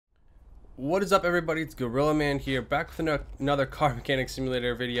What is up, everybody? It's Gorillaman here, back with another car mechanic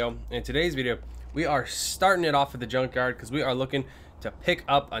simulator video. In today's video, we are starting it off at the junkyard because we are looking to pick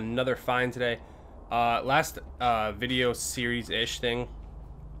up another find today. Last video series-ish thing,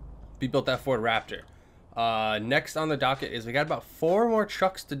 we built that Ford Raptor. Next on the docket is we got about 4 more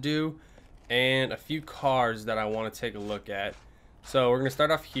trucks to do and a few cars that I want to take a look at. So we're going to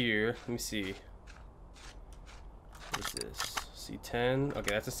start off here. Let me see. What is this? C10. Okay,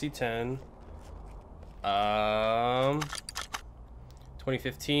 that's a C10.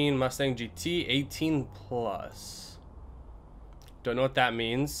 2015 Mustang GT 18 plus. Don't know what that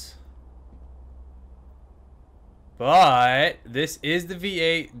means. But this is the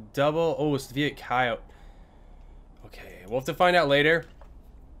V8 double. Oh, it's the V8 Coyote. Okay, we'll have to find out later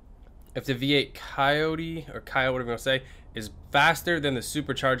if the V8 Coyote or Coyote, whatever you want to say, is faster than the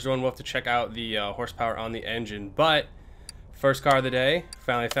supercharged one. We'll have to check out the horsepower on the engine. But first car of the day,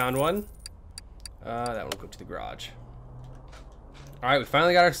 finally found one. That one will go to the garage. All right, we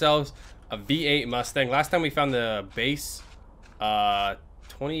finally got ourselves a V8 Mustang. Last time we found the base,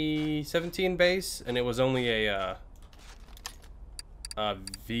 2017 base, and it was only a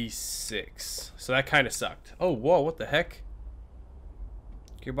V6. So that kind of sucked. Oh, whoa, what the heck?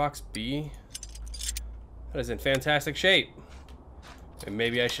 Gearbox B. That is in fantastic shape. And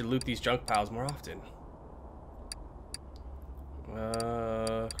maybe I should loot these junk piles more often.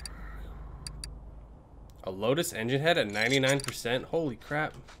 A Lotus engine head at 99%. Holy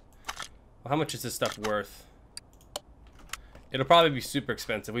crap. Well, how much is this stuff worth? It'll probably be super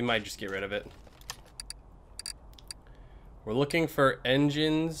expensive. We might just get rid of it. We're looking for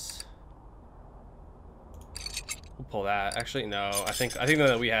engines. We'll pull that. Actually, no. I think the one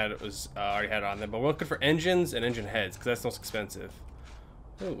that we had was already had it on there. But we're looking for engines and engine heads because that's the most expensive.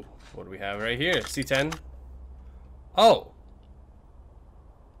 Ooh, what do we have right here? C10. Oh.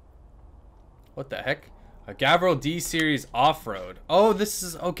 What the heck? A Gavril D series off-road. Oh, this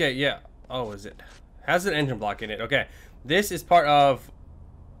is okay. Yeah. Oh, is it? Has an engine block in it. Okay. This is part of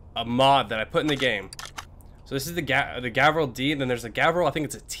a mod that I put in the game. So this is the Gavril D, and then there's a Gavril, I think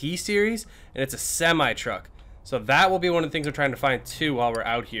it's a T series, and it's a semi truck. So that will be one of the things we're trying to find too while we're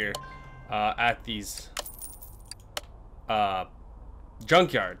out here at these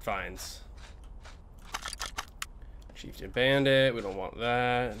junkyard finds. Chieftain Bandit, we don't want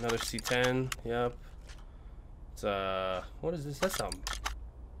that. Another C10, yep. It's what is this? This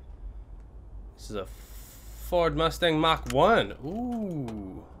is a Ford Mustang Mach 1.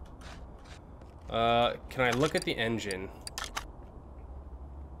 Ooh. Can I look at the engine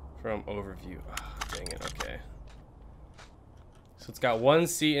from overview? Oh, dang it, okay. So it's got 1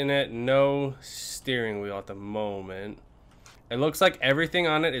 seat in it, no steering wheel at the moment. It looks like everything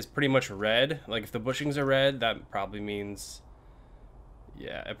on it is pretty much red. Like if the bushings are red, that probably means,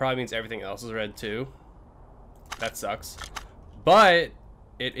 yeah, it probably means everything else is red too. That sucks. But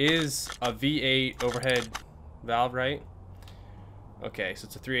it is a V8 overhead valve, right? Okay, so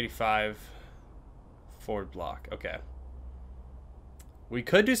it's a 385 Ford block. Okay. We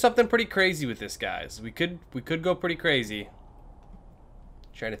could do something pretty crazy with this, guys. We could go pretty crazy.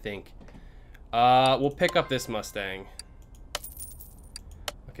 Trying to think. We'll pick up this Mustang.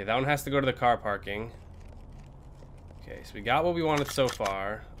 Okay, that one has to go to the car parking. Okay, so we got what we wanted so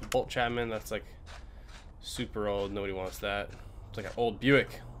far. A Bolt Chapman, that's like super old. Nobody wants that. It's like an old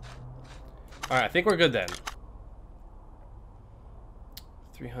Buick. Alright, I think we're good then.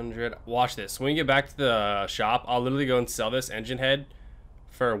 300. Watch this. When we get back to the shop, I'll literally go and sell this engine head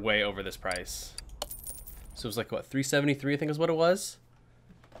for way over this price. So it was like, what, 373 I think is what it was?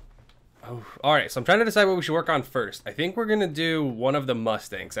 Oh, alright, so I'm trying to decide what we should work on first. I think we're going to do one of the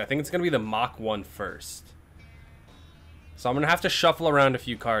Mustangs. I think it's going to be the Mach 1 first. So I'm going to have to shuffle around a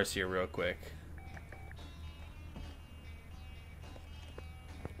few cars here real quick.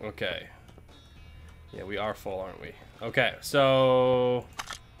 Okay. Yeah, we are full, aren't we? Okay, so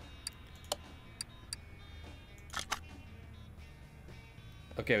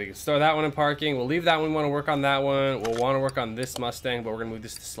okay, we can store that one in parking. We'll leave that one. We want to work on that one. We'll want to work on this Mustang, but we're going to move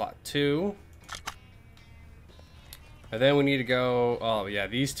this to slot 2. And then we need to go, oh yeah,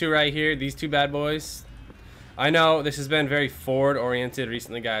 these two right here, these two bad boys. I know this has been very Ford oriented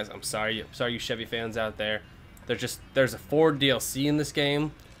recently, guys. I'm sorry you Chevy fans out there. There's a Ford DLC in this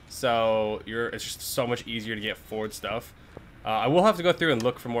game. So it's just so much easier to get Ford stuff. I will have to go through and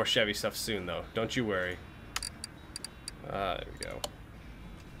look for more Chevy stuff soon, though. Don't you worry. There we go.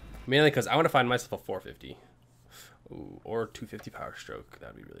 Mainly because I want to find myself a 450. Ooh, or 250 Power Stroke.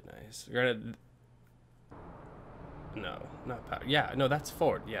 That would be really nice. We're gonna... No, not Power. Yeah, no, that's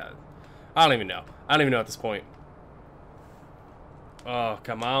Ford. Yeah. I don't even know. I don't even know at this point. Oh,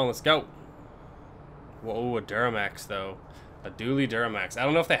 come on. Let's go. Whoa, a Duramax though. A dually Duramax. I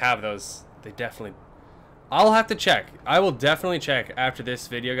don't know if they have those. They definitely... I'll have to check. I will definitely check after this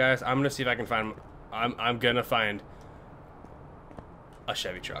video, guys. I'm gonna see if I can find... I'm gonna find a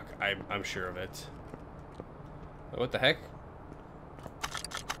Chevy truck. I'm sure of it. What the heck?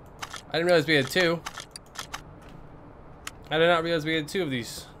 I didn't realize we had two. I did not realize we had two of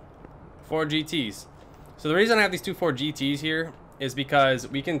these Ford GTs. So the reason I have these two Ford GTs here is because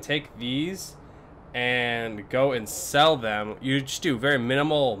we can take these and go and sell them. You just do very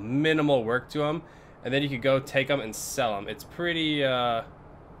minimal work to them, and then you could go take them and sell them. It's pretty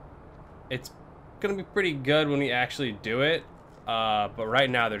it's gonna be pretty good when we actually do it, but right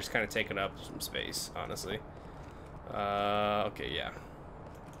now they're just kind of taking up some space, honestly. Okay, yeah.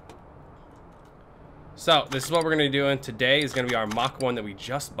 So this is what we're gonna be doing today. Is gonna be our Mach 1 that we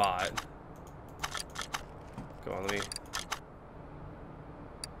just bought. Go on, let me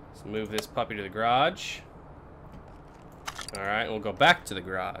move this puppy to the garage. Alright, we'll go back to the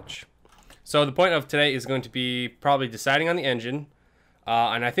garage. So the point of today is going to be probably deciding on the engine.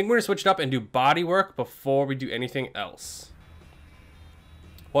 And I think we're going to switch it up and do body work before we do anything else.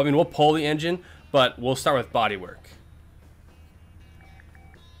 Well, I mean, we'll pull the engine, but we'll start with body work.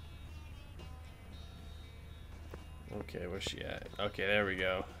 Okay, where's she at? Okay, there we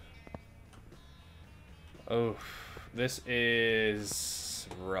go. Oh, this is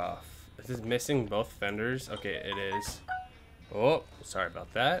rough. Is this missing both fenders? Okay, it is. Oh, sorry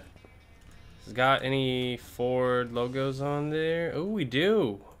about that. Has it got any Ford logos on there? Oh, we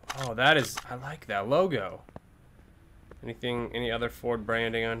do. Oh, that is, I like that logo. Any other Ford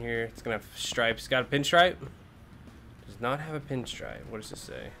branding on here? It's gonna have stripes. Got a pinstripe? Does not have a pinstripe. What does this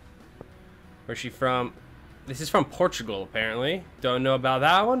say? Where's she from? This is from Portugal, apparently. Don't know about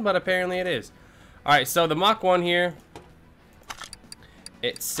that one, but apparently it is. Alright, so the Mach 1 here,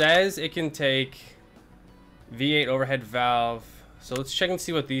 it says it can take V8 overhead valve. So let's check and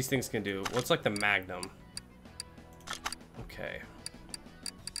see what these things can do. What's like the Magnum? Okay.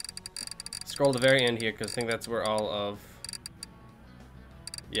 Scroll to the very end here because I think that's where all of...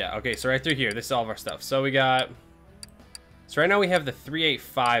 Yeah, okay, so right through here, this is all of our stuff. So we got... So right now we have the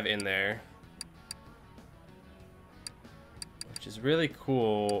 385 in there, which is really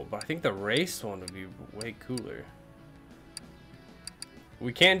cool, but I think the race one would be way cooler.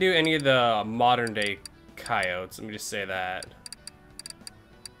 We can't do any of the modern day coyotes, let me just say that.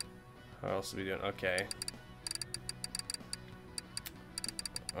 What else are we doing? Okay.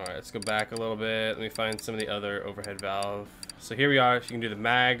 Alright, let's go back a little bit. Let me find some of the other overhead valve. So here we are, if you can do the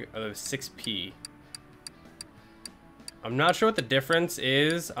mag or the 6P. I'm not sure what the difference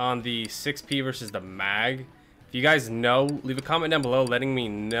is on the 6P versus the mag. If you guys know, leave a comment down below letting me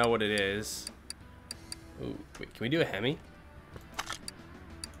know what it is. Ooh, wait, can we do a Hemi?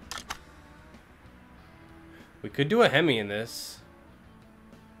 We could do a Hemi in this.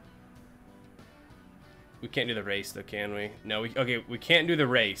 We can't do the race though, can we? No, okay, we can't do the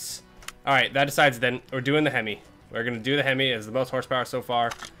race. Alright, that decides then. We're doing the Hemi. We're gonna do the Hemi as the most horsepower so far.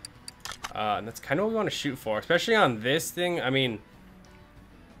 And that's kind of what we want to shoot for, especially on this thing. I mean,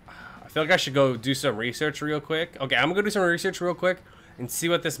 I feel like I should go do some research real quick. Okay, I'm gonna go do some research real quick and see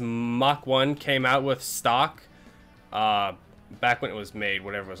what this Mach 1 came out with stock. Back when it was made,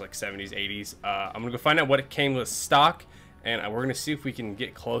 whatever it was, like 70s, 80s. I'm gonna go find out what it came with stock, and we're gonna see if we can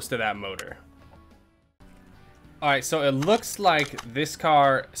get close to that motor. Alright, so it looks like this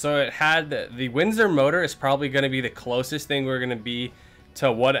car, so it had the Windsor motor is probably gonna be the closest thing we're gonna be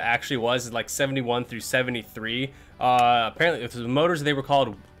to what it actually was, like 71 through 73. Apparently, the motors, they were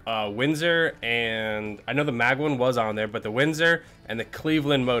called Windsor, and I know the Mag one was on there, but the Windsor and the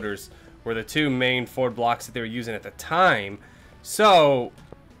Cleveland motors were the two main Ford blocks that they were using at the time. So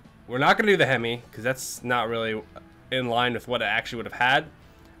we're not gonna do the Hemi because that's not really in line with what it actually would have had.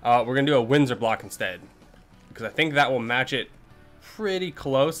 We're gonna do a Windsor block instead because I think that will match it pretty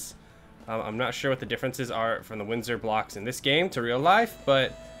close. I'm not sure what the differences are from the Windsor blocks in this game to real life,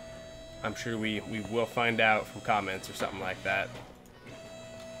 but I'm sure we will find out from comments or something like that.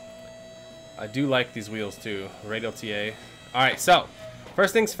 I do like these wheels too, radial TA. Alright, so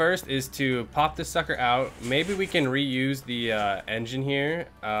first things first is to pop this sucker out. Maybe we can reuse the engine here,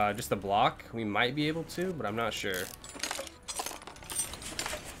 just the block. We might be able to, but I'm not sure.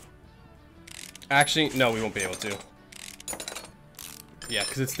 Actually, no, we won't be able to. Yeah,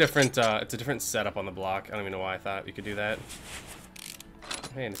 because it's different. It's a different setup on the block. I don't even know why I thought we could do that.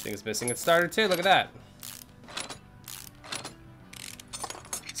 Hey, and this thing is missing its starter too. Look at that.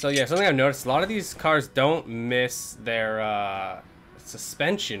 So yeah, something I've noticed, a lot of these cars don't miss their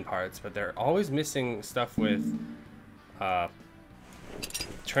suspension parts, but they're always missing stuff with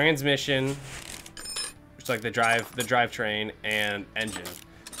transmission which is like the drivetrain and engine.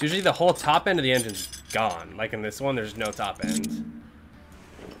 So usually the whole top end of the engine's gone. Like in this one, there's no top end.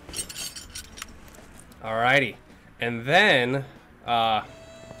 Alrighty. And then, guys,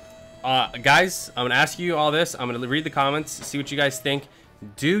 I'm gonna ask you all this. I'm gonna read the comments, see what you guys think.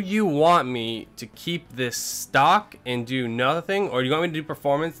 Do you want me to keep this stock and do nothing, or do you want me to do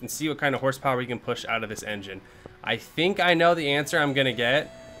performance and see what kind of horsepower we can push out of this engine? I think I know the answer I'm gonna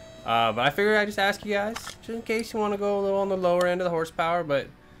get, but I figured I'd just ask you guys, just in case you want to go a little on the lower end of the horsepower. But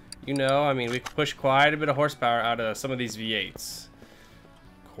you know, I mean, we can push quite a bit of horsepower out of some of these V8s.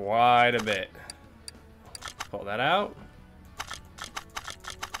 Quite a bit. Pull that out.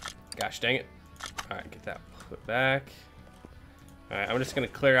 Gosh dang it. Alright, get that put back. Alright, I'm just going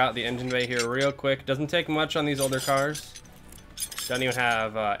to clear out the engine bay here real quick. Doesn't take much on these older cars. Doesn't even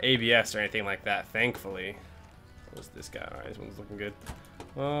have ABS or anything like that, thankfully. What's this guy? Alright, this one's looking good.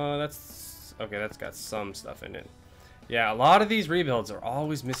 That's... okay, that's got some stuff in it. Yeah, a lot of these rebuilds are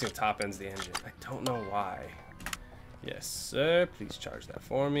always missing the top ends of the engine. I don't know why. Yes, sir. Please charge that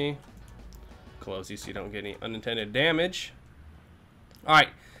for me. Close these so you don't get any unintended damage. Alright,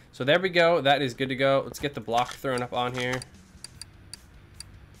 so there we go. That is good to go. Let's get the block thrown up on here.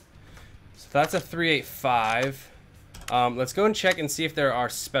 So that's a 385. Let's go and check and see if there are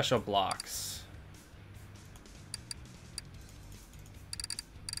special blocks.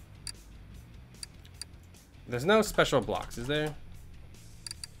 There's no special blocks, is there?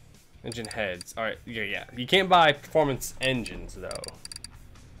 Engine heads. Alright, yeah. You can't buy performance engines, though.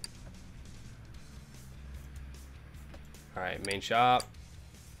 Alright, main shop.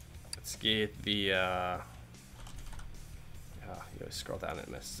 Let's get the, oh, you always scroll down and it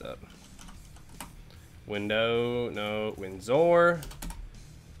messes up. Window, no, Windsor.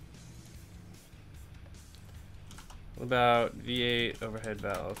 What about V8 overhead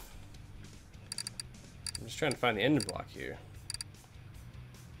valve? I'm just trying to find the engine block here.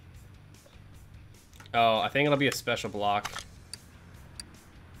 Oh, I think it'll be a special block.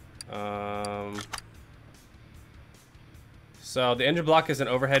 So the engine block is an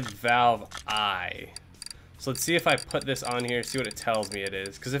overhead valve I. So let's see if I put this on here, see what it tells me it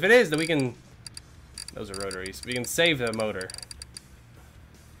is. Because if it is, then we can... those are rotaries. We can save the motor.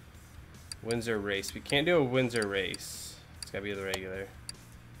 Windsor race. We can't do a Windsor race. It's gotta be the regular.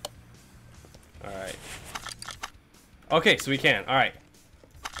 Alright. Okay, so we can. Alright.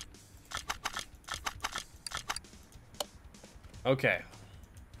 Okay.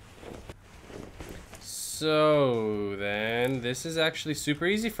 So then this is actually super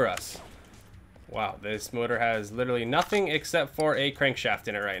easy for us. Wow, this motor has literally nothing except for a crankshaft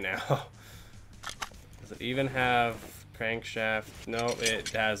in it right now. Does it even have crankshaft? No, it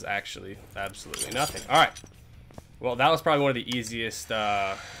has actually absolutely nothing. All right. Well, that was probably one of the easiest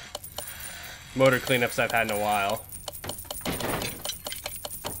motor cleanups I've had in a while.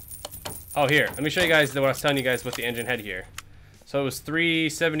 Oh, here. Let me show you guys what I was telling you guys with the engine head here. So it was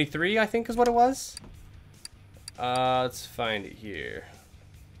 373, I think is what it was. Let's find it here.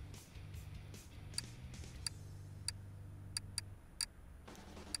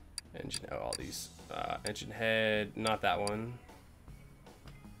 Engine, oh, all these. Engine head, not that one.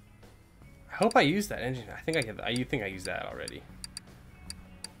 I hope I used that engine. I think I can. You think I used that already?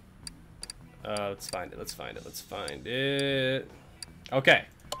 Let's find it. Let's find it. Let's find it. Okay.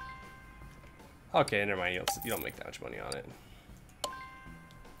 Okay, never mind. You don't make that much money on it.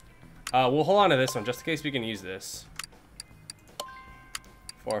 We'll hold on to this one just in case we can use this.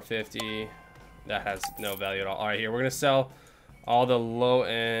 450. That has no value at all. All right, here we're gonna sell all the low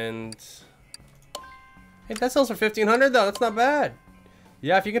end. Hey, that sells for 1,500 though. That's not bad.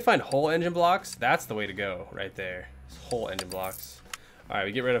 Yeah, if you can find whole engine blocks, that's the way to go right there. Whole engine blocks. All right,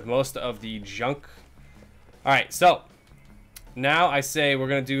 we get rid of most of the junk. All right, so now I say we're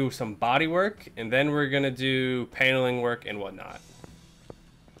gonna do some body work and then we're gonna do paneling work and whatnot.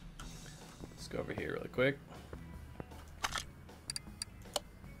 Let's go over here really quick.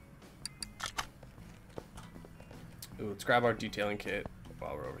 Ooh, let's grab our detailing kit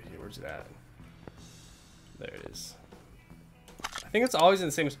while we're over here. Where's it at? There it is. I think it's always in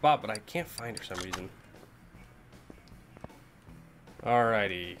the same spot, but I can't find it for some reason.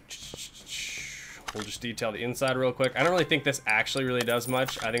 Alrighty. We'll just detail the inside real quick. I don't really think this actually really does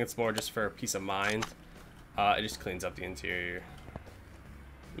much. I think it's more just for peace of mind. It just cleans up the interior.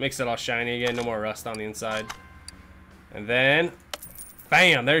 Makes it all shiny again. No more rust on the inside. And then,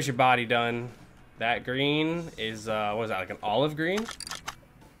 bam! There's your body done. That green is, what is that, like an olive green?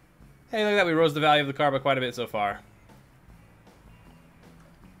 Hey, look at that. We rose the value of the car by quite a bit so far.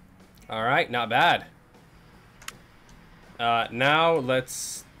 Alright, not bad. Now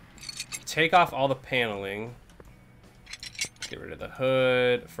let's take off all the paneling. Get rid of the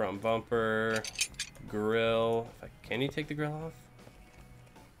hood, front bumper, grill. Can you take the grill off?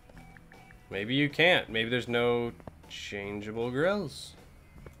 Maybe you can't. Maybe there's no changeable grills.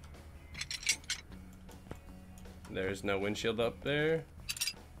 There's no windshield up there.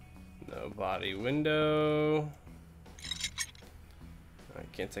 No body window. I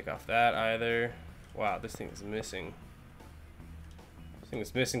can't take off that either. Wow, this thing is missing. This thing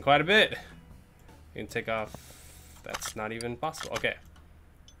is missing quite a bit. You can take off. That's not even possible. Okay.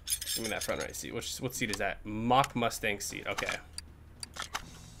 Give me that front right seat. What seat is that? Mach Mustang seat. Okay.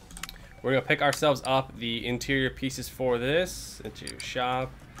 We're gonna pick ourselves up the interior pieces for this into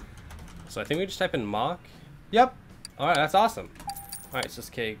shop. So I think we just type in Mach. Yep. All right, that's awesome. All right, so let's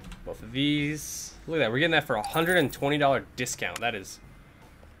take both of these. Look at that. We're getting that for a $120 discount. That is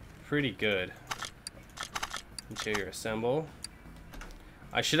pretty good. Interior assemble.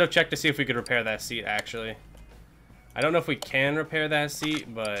 I should have checked to see if we could repair that seat, actually. I don't know if we can repair that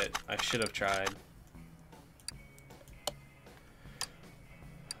seat, but I should have tried.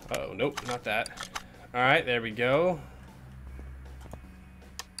 Oh, nope, not that. All right, there we go.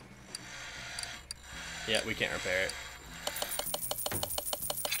 Yeah, we can't repair it.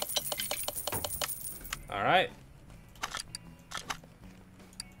 All right.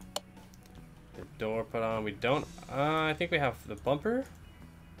 The door put on. We don't. I think we have the bumper.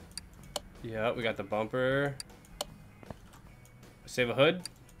 Yeah, we got the bumper. Save a hood.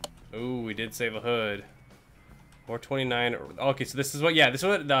 Ooh, we did save a hood. 429. Okay, so this is what. Yeah, this is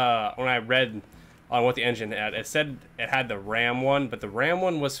what when I read on what the engine had. It said it had the RAM one, but the RAM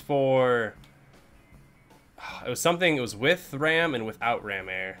one was for. It was something. It was with RAM and without RAM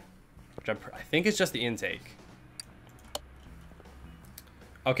air, which I think is just the intake.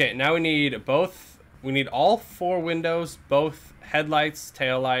 Okay, now we need both. We need all 4 windows, both headlights,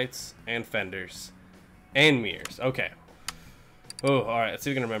 taillights, and fenders, and mirrors. Okay. Oh, all right. Let's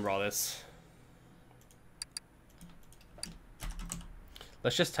see if we can remember all this.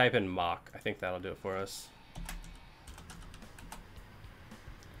 Let's just type in Mach. I think that'll do it for us.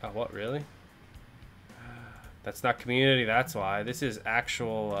 Oh, what, really? That's not community, that's why. This is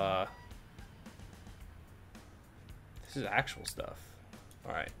actual, this is actual stuff.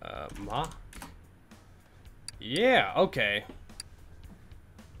 Alright, Mach. Yeah, okay.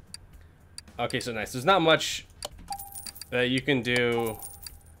 Okay, so nice. There's not much that you can do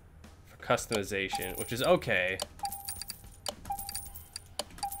for customization, which is okay.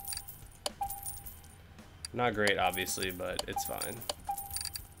 Not great, obviously, but it's fine.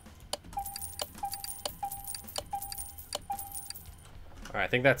 Alright, I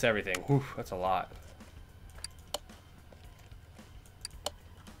think that's everything. Whew, that's a lot.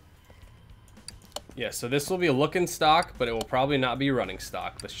 Yeah, so this will be a looking stock, but it will probably not be running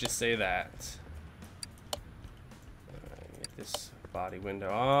stock. Let's just say that. Alright, get this body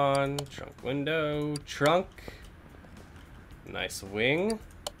window on. Trunk window. Trunk. Nice wing.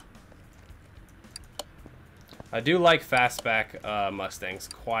 I do like fastback Mustangs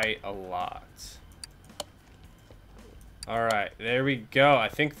quite a lot. Alright, there we go. I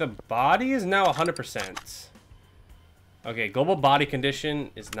think the body is now 100%. Okay, global body condition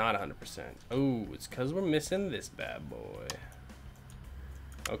is not 100%. Oh, it's because we're missing this bad boy.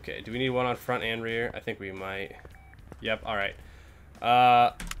 Okay, do we need one on front and rear? I think we might. Yep, alright.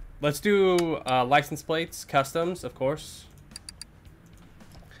 Let's do license plates, customs, of course.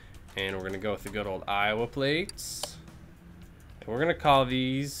 And we're going to go with the good old Iowa plates. And we're going to call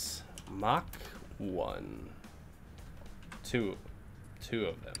these Mach 1. Two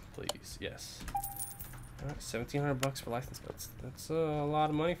of them, please. Yes. All right, $1,700 for license plates. That's a lot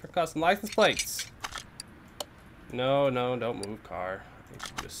of money for custom license plates. No, no, don't move car. I need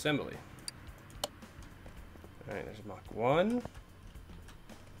to do assembly. All right, there's Mach 1.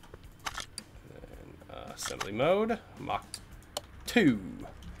 Then assembly mode, Mach 2.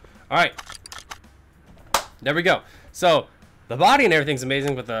 All right, there we go. So the body and everything's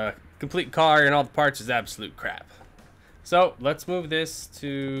amazing, but the complete car and all the parts is absolute crap. So let's move this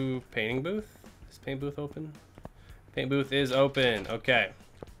to painting booth. Is paint booth open? Paint booth is open. Okay.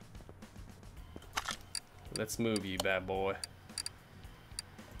 Let's move you, bad boy.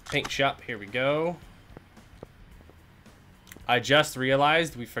 Paint shop. Here we go. I just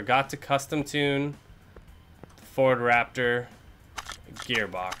realized we forgot to custom tune the Ford Raptor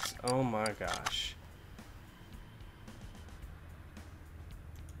gearbox. Oh my gosh.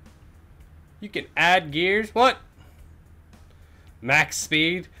 You can add gears? What? Max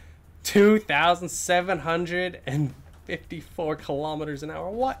speed 2,754 kilometers an hour.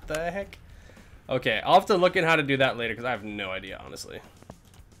 What the heck? Okay, I'll have to look at how to do that later because I have no idea, honestly.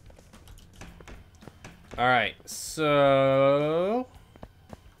 Alright, so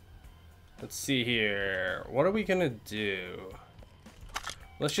let's see here. What are we gonna do?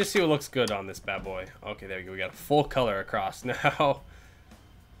 Let's just see what looks good on this bad boy. Okay, there we go. We got a full color across now.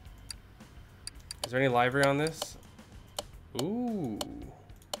 Is there any livery on this? Ooh.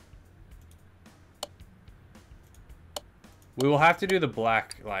 We will have to do the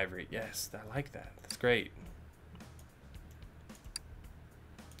black livery. Yes, I like that. That's great.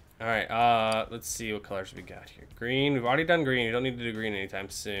 Alright, let's see what colors we got here. Green. We've already done green. You don't need to do green anytime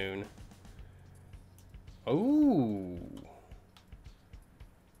soon. Ooh.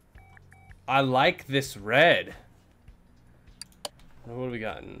 I like this red. What have we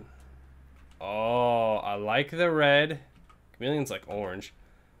gotten? Oh, I like the red. Chameleon's like orange.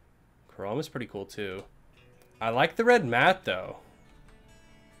 Chrome is pretty cool too. I like the red matte though.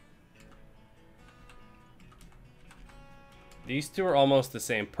 These two are almost the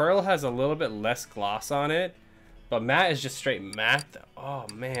same. Pearl has a little bit less gloss on it, but matte is just straight matte though. Oh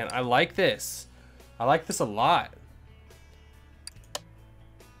man, I like this. I like this a lot.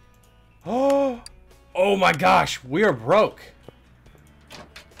 Oh my gosh, we are broke.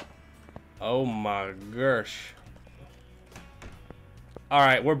 Oh my gosh.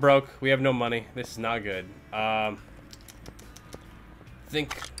 Alright, we're broke. We have no money. This is not good. Think,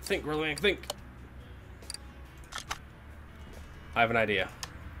 Gorillaman, think. I have an idea.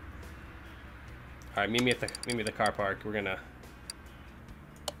 Alright, meet me at the car park. We're gonna...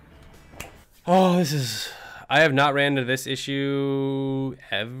 Oh, this is... I have not ran into this issue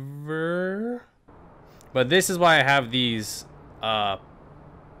ever. But this is why I have these as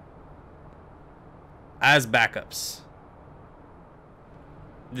backups.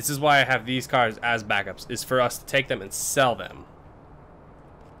 This is why I have these cars as backups, is for us to take them and sell them.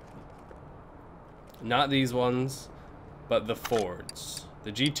 Not these ones, but the Fords,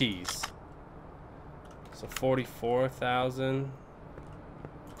 the GTs. So 44,000.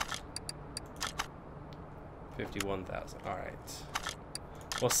 51,000. All right.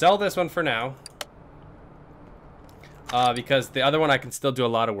 We'll sell this one for now. Because the other one I can still do a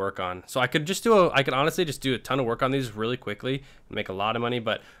lot of work on. So I could just do I could honestly just do a ton of work on these really quickly and make a lot of money,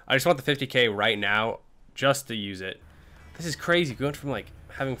 but I just want the 50K right now just to use it. This is crazy, going from like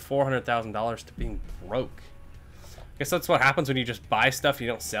having $400,000 to being broke. I guess that's what happens when you just buy stuff and you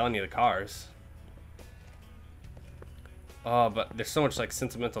don't sell any of the cars. Oh, but there's so much like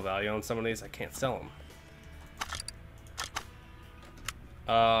sentimental value on some of these, I can't sell them.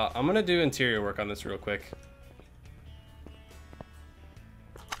 I'm gonna do interior work on this real quick.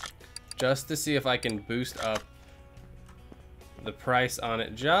 Just to see if I can boost up the price on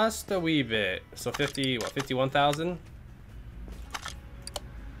it just a wee bit. So 51,000?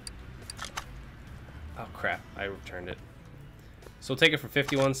 Oh crap, I returned it. So we'll take it for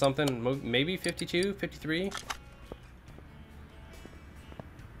 51 something, maybe 52, 53.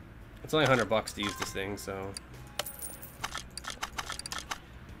 It's only $100 to use this thing, so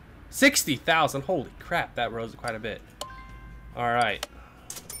 60,000. Holy crap, that rose quite a bit. All right.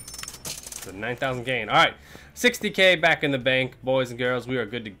 So 9,000 gain. All right, 60K back in the bank, boys and girls. We are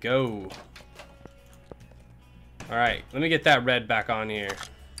good to go. All right, let me get that red back on here.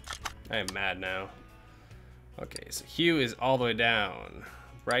 I am mad now. Okay, so hue is all the way down.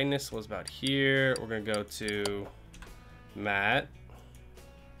 Brightness was about here. We're gonna go to matte.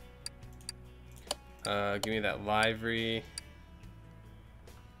 Give me that livery.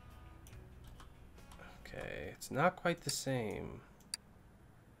 Okay, it's not quite the same.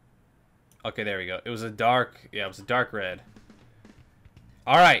 Okay, there we go. It was a dark, yeah, it was a dark red.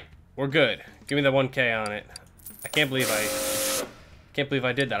 All right, we're good. Give me the 1K on it. I can't believe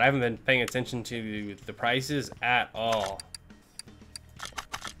I did that. I haven't been paying attention to the prices at all.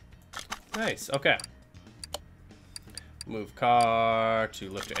 Nice. Okay. Move car to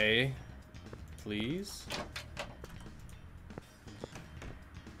lifter A, please.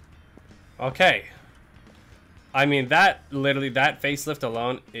 Okay. I mean, that literally, that facelift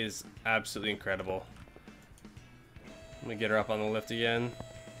alone is absolutely incredible. Let me get her up on the lift again.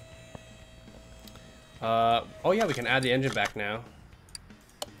 Oh yeah, we can add the engine back now.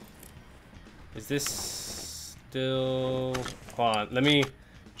 Is this still... Hold on, let me,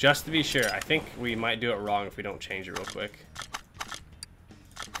 just to be sure, I think we might do it wrong if we don't change it real quick.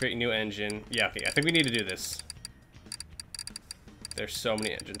 Create new engine. Yeah, okay, I think we need to do this. There's so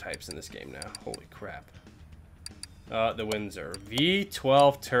many engine types in this game now. Holy crap. The Windsor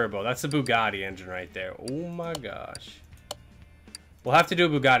V12 Turbo. That's a Bugatti engine right there. Oh my gosh. We'll have to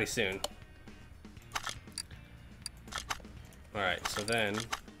do a Bugatti soon. Alright, so then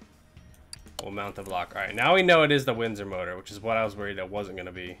we'll mount the block. Alright, now we know it is the Windsor motor, which is what I was worried it wasn't going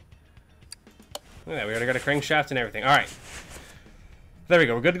to be. Yeah, we already got a crankshaft and everything. All right. There we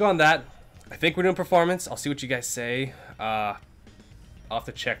go. We're good to go on that. I think we're doing performance. I'll see what you guys say. I'll have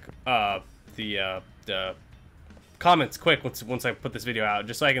to check the comments quick once I put this video out,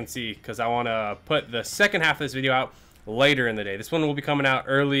 just so I can see, because I want to put the second half of this video out later in the day. This one will be coming out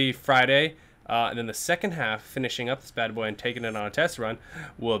early Friday, and then the second half, finishing up this bad boy and taking it on a test run,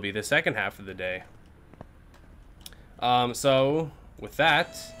 will be the second half of the day. So with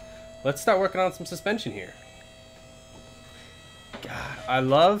that, let's start working on some suspension here. God, I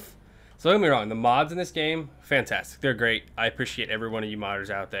love, so don't get me wrong, the mods in this game, fantastic. They're great. I appreciate every one of you modders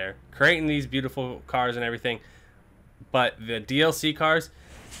out there creating these beautiful cars and everything. But the DLC cars,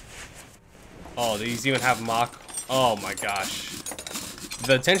 oh, these even have MACH. Oh my gosh.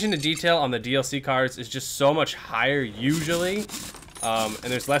 The attention to detail on the DLC cars is just so much higher usually. And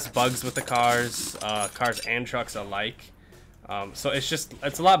there's less bugs with the cars, cars and trucks alike. So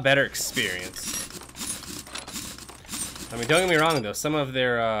it's a lot better experience. I mean, don't get me wrong though, some of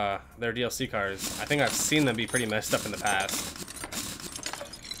their DLC cars, I think I've seen them be pretty messed up in the past.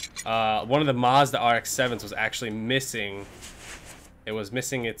 One of the Mazda RX-7s was actually missing. It was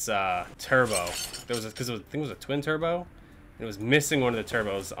missing its turbo. There was because I think it was a twin turbo. It was missing one of the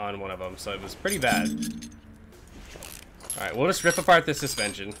turbos on one of them, so it was pretty bad. All right, we'll just rip apart this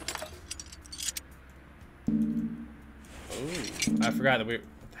suspension. Ooh, I forgot that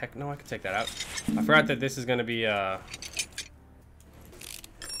heck, no, I can take that out. I forgot that this is going to be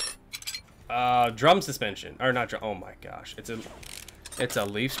drum suspension, or not drum. Oh my gosh, it's a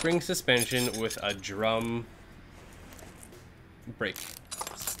leaf spring suspension with a drum brake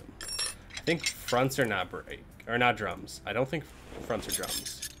system. I think fronts are not brake, or not drums. I don't think fronts are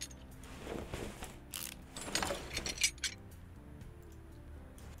drums.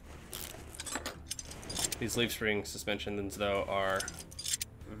 These leaf spring suspensions though are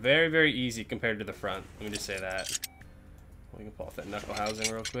very, very easy compared to the front. Let me just say that. We can pull off that knuckle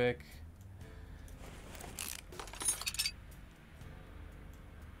housing real quick.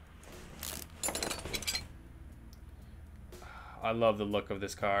 I love the look of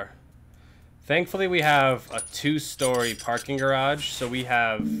this car. Thankfully, we have a 2-story parking garage, so we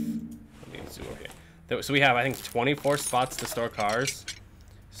have, let me zoom over here. So we have, I think, 24 spots to store cars.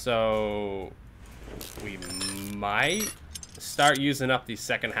 So we might start using up the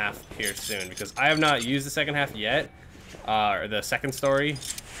second half here soon, because I have not used the second half yet, or the second story,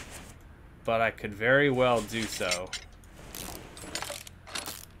 but I could very well do so.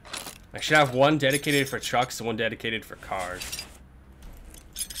 I should have one dedicated for trucks and one dedicated for cars.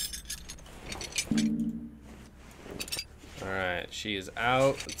 Alright, she is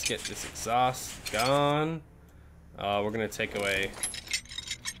out. Let's get this exhaust gone. We're going to take away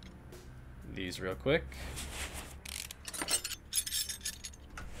these real quick.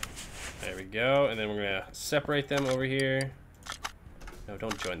 There we go. And then we're going to separate them over here. No,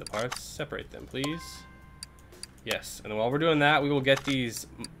 don't join the parts. Separate them, please. Yes. And then while we're doing that, we will get these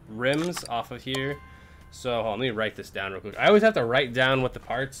rims off of here. So hold on, let me write this down real quick. I always have to write down what the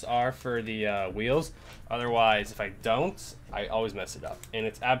parts are for the wheels. Otherwise, if I don't, I always mess it up. And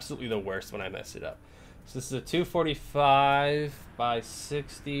it's absolutely the worst when I mess it up. So this is a 245 by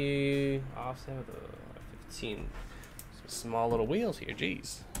 60 offset with a 15. Some small little wheels here,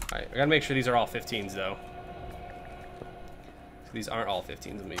 jeez. All right, I gotta make sure these are all 15s though. So these aren't all 15s,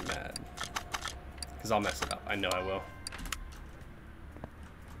 I'm gonna be mad. Because I'll mess it up, I know I will.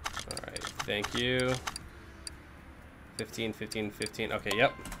 All right, thank you. 15, 15, 15, okay,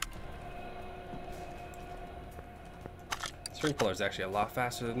 yep. String puller is actually a lot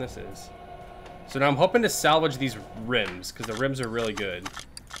faster than this is. So now I'm hoping to salvage these rims, because the rims are really good.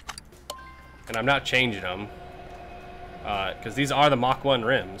 And I'm not changing them. Because these are the Mach 1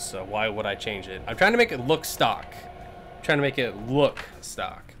 rims, so why would I change it? I'm trying to make it look stock. I'm trying to make it look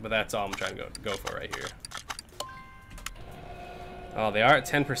stock, but that's all I'm trying to go for right here. Oh, they are at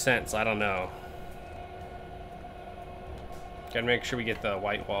 10%, so I don't know. Gotta make sure we get the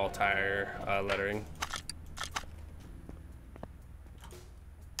white wall tire lettering.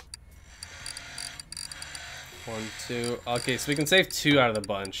 One, two. Okay, so we can save 2 out of the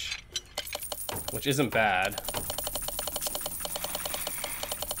bunch, which isn't bad.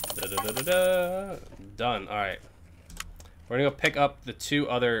 Done. All right. We're gonna go pick up the 2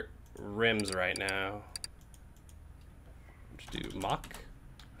 other rims right now. Let's do Mach.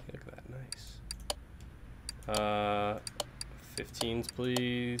 Look at that, nice. 15s,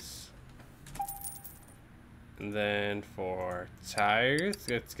 please. And then for tires,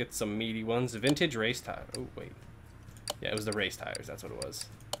 let's get some meaty ones. Vintage race tire. Oh wait, yeah, it was the race tires. That's what it was.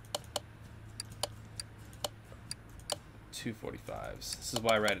 245s. This is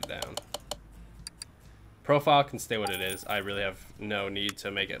why I write it down. Profile can stay what it is. I really have no need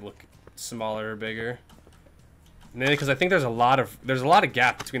to make it look smaller or bigger. Mainly because I think there's a lot of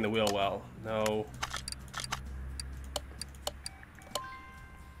gap between the wheel well. No.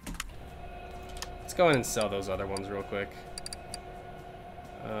 Let's go in and sell those other ones real quick.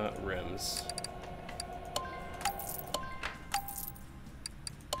 Rims.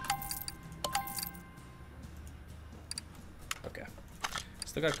 Okay.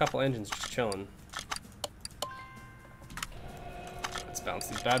 Still got a couple engines just chilling. Let's bounce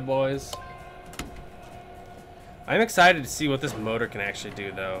these bad boys. I'm excited to see what this motor can actually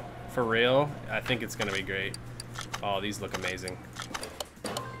do, though. For real, I think it's gonna be great. Oh, these look amazing.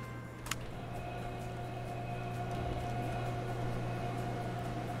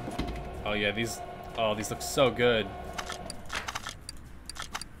 Oh yeah, these look so good.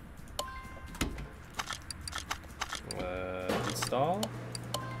 Install.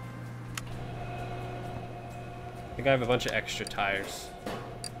 I think I have a bunch of extra tires.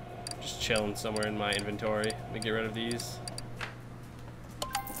 Just chilling somewhere in my inventory. Let me get rid of these.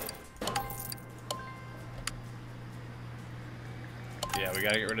 Yeah, we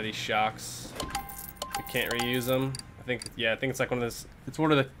gotta get rid of these shocks. We can't reuse them. I think it's like one of those. It's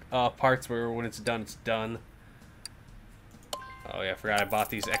one of the parts where when it's done, it's done. Oh yeah, I forgot I bought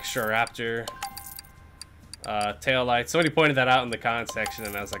these extra Raptor tail lights. Somebody pointed that out in the comment section,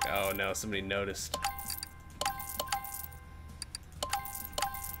 and I was like, oh no, somebody noticed.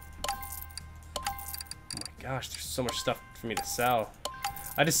 Gosh, there's so much stuff for me to sell.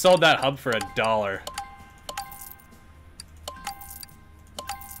 I just sold that hub for $1.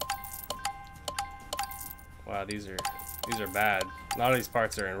 Wow, these are bad. A lot of these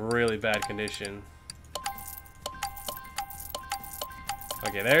parts are in really bad condition.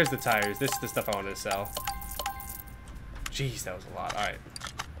 Okay, there's the tires. This is the stuff I wanted to sell. Jeez, that was a lot. All right.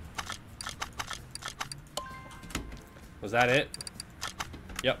 Was that it?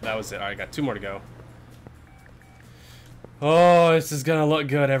 Yep, that was it. All right, got 2 more to go. Oh, this is gonna look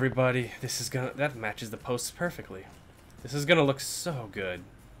good, everybody. That matches the posts perfectly. This is gonna look so good.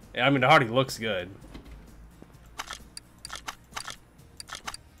 I mean, it already looks good.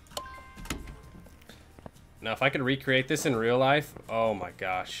 Now, if I could recreate this in real life, oh my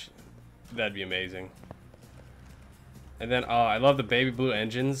gosh, that'd be amazing. And then, oh, I love the baby blue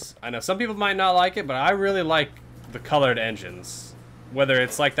engines. I know some people might not like it, but I really like the colored engines. Whether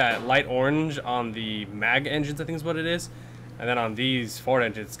it's like that light orange on the MAG engines, I think is what it is. And then on these Ford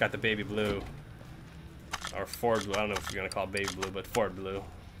engines, it's got the baby blue. Or Ford blue. I don't know if you're going to call it baby blue, but Ford blue.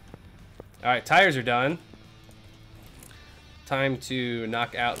 Alright, tires are done. Time to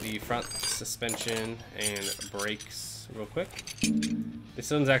knock out the front suspension and brakes real quick.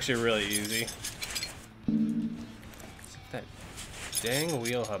 This one's actually really easy. That dang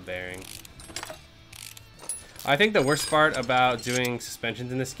wheel hub bearing. I think the worst part about doing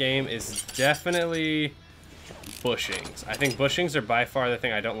suspensions in this game is definitely bushings. I think bushings are by far the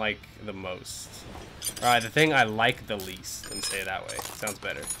thing I don't like the most. Alright, the thing I like the least. Let me say it that way. Sounds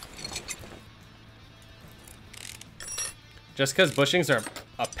better. Just because bushings are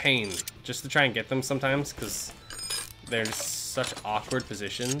a pain just to try and get them sometimes because they're in such awkward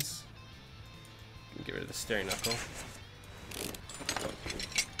positions. Get rid of the steering knuckle.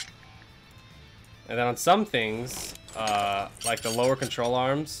 And then on some things, like the lower control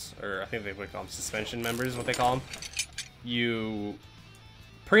arms, or I think they would call them suspension members is what they call them, you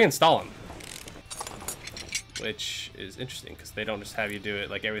pre-install them. Which is interesting because they don't just have you do it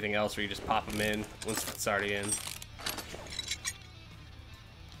like everything else where you just pop them in once it's already in.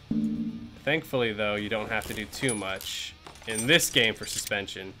 Thankfully, though, you don't have to do too much in this game for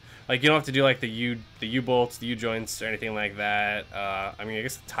suspension. Like, you don't have to do, like, the U-bolts, the U-joints, or anything like that. I mean, I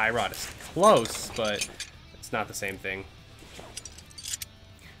guess the tie rod is close, but it's not the same thing.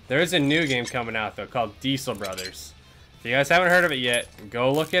 There is a new game coming out, though, called Diesel Brothers. If you guys haven't heard of it yet,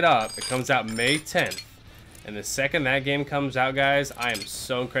 go look it up. It comes out May 10th. And the second that game comes out, guys, I am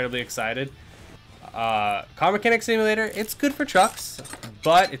so incredibly excited. Car Mechanic Simulator, it's good for trucks,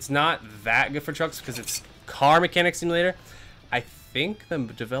 but it's not that good for trucks because it's Car Mechanic Simulator. I think the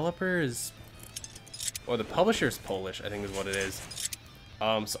developer is, or the publisher is Polish, I think is what it is.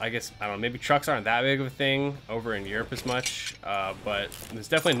 So I guess, I don't know, maybe trucks aren't that big of a thing over in Europe as much, but there's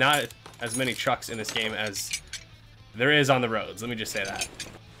definitely not as many trucks in this game as there is on the roads, let me just say that.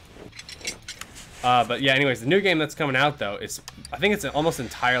 But yeah, anyways, the new game that's coming out, though, I think it's almost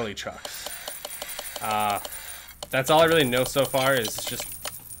entirely trucks. That's all I really know so far is just,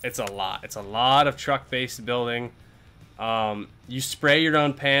 it's a lot. It's a lot of truck-based building. You spray your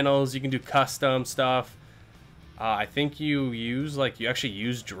own panels, you can do custom stuff. I think you actually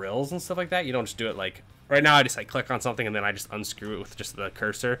use drills and stuff like that. You don't just do it like, right now I just like click on something and then I just unscrew it with just the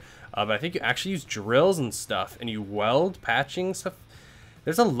cursor. But I think you actually use drills and stuff, and you weld, patching stuff.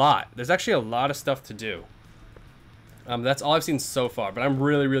 There's a lot. There's actually a lot of stuff to do. That's all I've seen so far, but I'm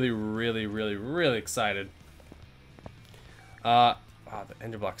really, really, really, really, really excited. Wow, the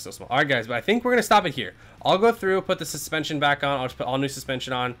ender block is so small. All right, guys, but I think we're gonna stop it here. I'll go through, put the suspension back on. I'll just put all new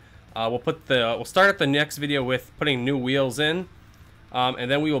suspension on. We'll start up the next video with putting new wheels in,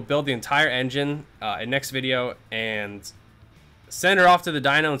 and then we will build the entire engine in next video and send her off to the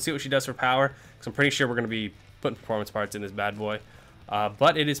dyno and see what she does for power. Because I'm pretty sure we're gonna be putting performance parts in this bad boy.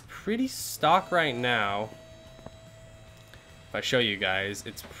 But it is pretty stock right now. If I show you guys,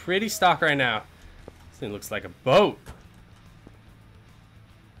 it's pretty stock right now. This thing looks like a boat.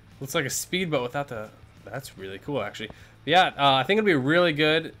 Looks like a speedboat without the... That's really cool, actually. But yeah, I think it'll be really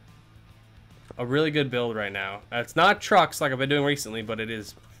good. A really good build right now. It's not trucks like I've been doing recently, but it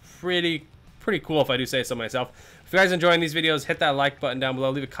is pretty cool if I do say so myself. If you guys are enjoying these videos, hit that like button down below.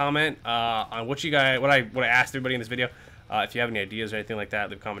 Leave a comment on what I asked everybody in this video. If you have any ideas or anything like that,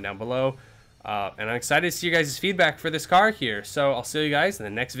 leave a comment down below. And I'm excited to see you guys' feedback for this car here. So I'll see you guys in the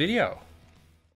next video.